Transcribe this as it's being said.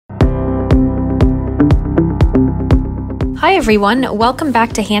Hi everyone, welcome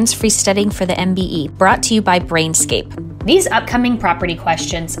back to Hands-Free Studying for the MBE, brought to you by Brainscape. These upcoming property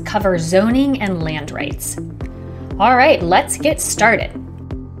questions cover zoning and land rights. All right, let's get started.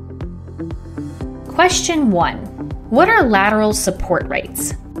 Question 1. What are lateral support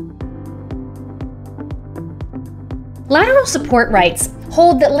rights? Lateral support rights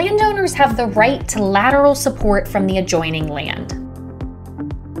hold that landowners have the right to lateral support from the adjoining land.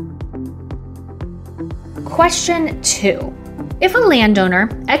 Question 2. If a landowner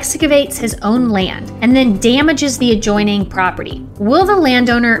excavates his own land and then damages the adjoining property, will the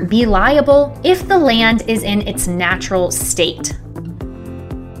landowner be liable if the land is in its natural state?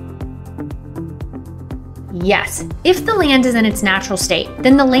 Yes, if the land is in its natural state,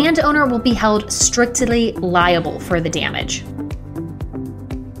 then the landowner will be held strictly liable for the damage.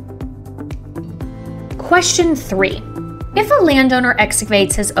 Question 3. If a landowner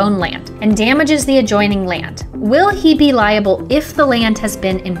excavates his own land and damages the adjoining land, will he be liable if the land has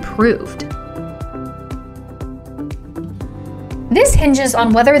been improved? This hinges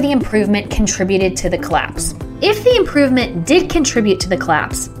on whether the improvement contributed to the collapse. If the improvement did contribute to the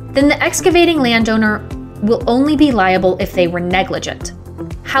collapse, then the excavating landowner will only be liable if they were negligent.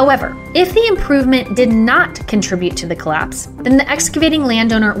 However, if the improvement did not contribute to the collapse, then the excavating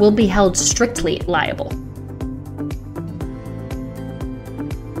landowner will be held strictly liable.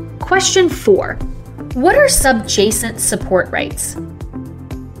 Question 4. What are subjacent support rights?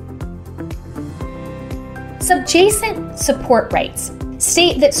 Subjacent support rights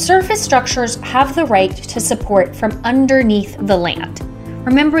state that surface structures have the right to support from underneath the land.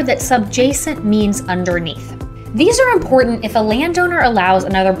 Remember that subjacent means underneath. These are important if a landowner allows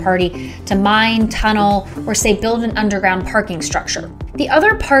another party to mine, tunnel, or say build an underground parking structure. The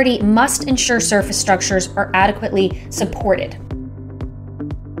other party must ensure surface structures are adequately supported.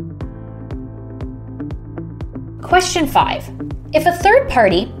 Question 5. If a third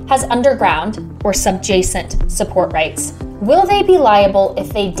party has underground or subjacent support rights, will they be liable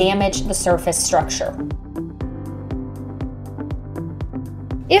if they damage the surface structure?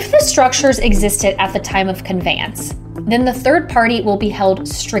 If the structures existed at the time of conveyance, then the third party will be held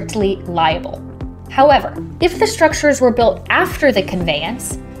strictly liable. However, if the structures were built after the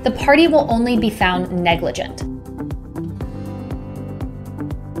conveyance, the party will only be found negligent.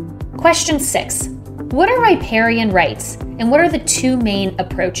 Question 6. What are riparian rights, and what are the two main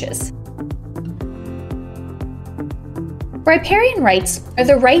approaches? Riparian rights are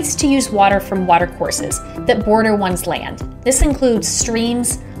the rights to use water from watercourses that border one's land. This includes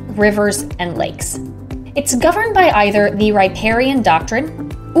streams, rivers, and lakes. It's governed by either the riparian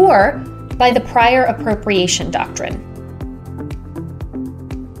doctrine or by the prior appropriation doctrine.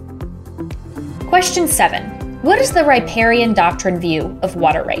 Question 7. What is the riparian doctrine view of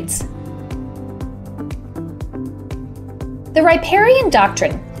water rights? The riparian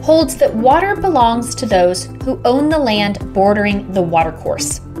doctrine holds that water belongs to those who own the land bordering the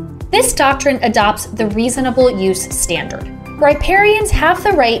watercourse. This doctrine adopts the reasonable use standard. Riparians have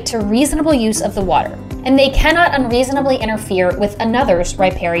the right to reasonable use of the water, and they cannot unreasonably interfere with another's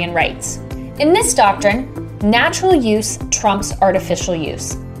riparian rights. In this doctrine, natural use trumps artificial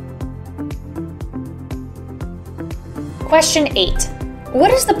use. Question 8.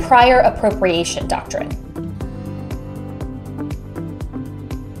 What is the prior appropriation doctrine?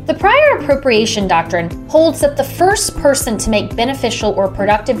 The prior appropriation doctrine holds that the first person to make beneficial or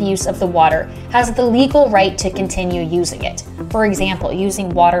productive use of the water has the legal right to continue using it. For example, using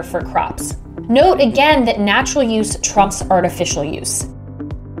water for crops. Note again that natural use trumps artificial use.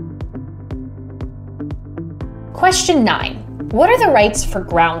 Question 9. What are the rights for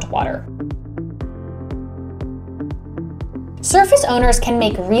groundwater? Surface owners can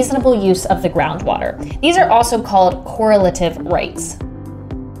make reasonable use of the groundwater. These are also called correlative rights.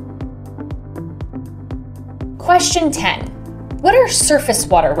 Question 10. What are surface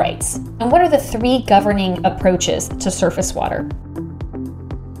water rights, and what are the three governing approaches to surface water?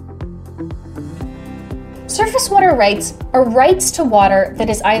 Surface water rights are rights to water that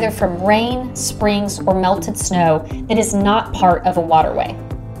is either from rain, springs, or melted snow that is not part of a waterway.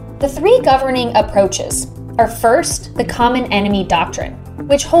 The three governing approaches are first, the common enemy doctrine,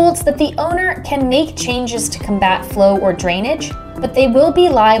 which holds that the owner can make changes to combat flow or drainage, but they will be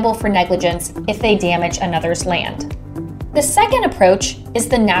liable for negligence if they damage another's land. The second approach is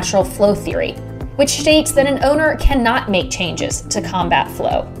the natural flow theory, which states that an owner cannot make changes to combat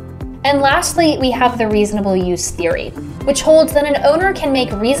flow. And lastly, we have the reasonable use theory, which holds that an owner can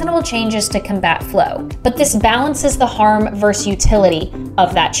make reasonable changes to combat flow, but this balances the harm versus utility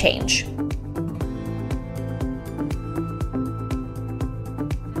of that change.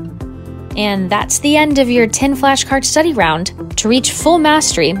 And that's the end of your 10 flashcard study round. To reach full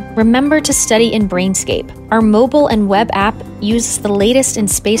mastery, remember to study in Brainscape. Our mobile and web app uses the latest in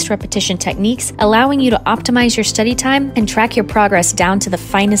spaced repetition techniques, allowing you to optimize your study time and track your progress down to the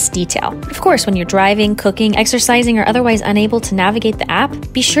finest detail. Of course, when you're driving, cooking, exercising, or otherwise unable to navigate the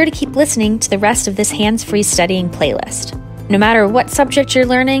app, be sure to keep listening to the rest of this hands-free studying playlist. No matter what subject you're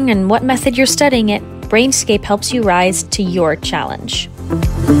learning and what method you're studying it, Brainscape helps you rise to your challenge.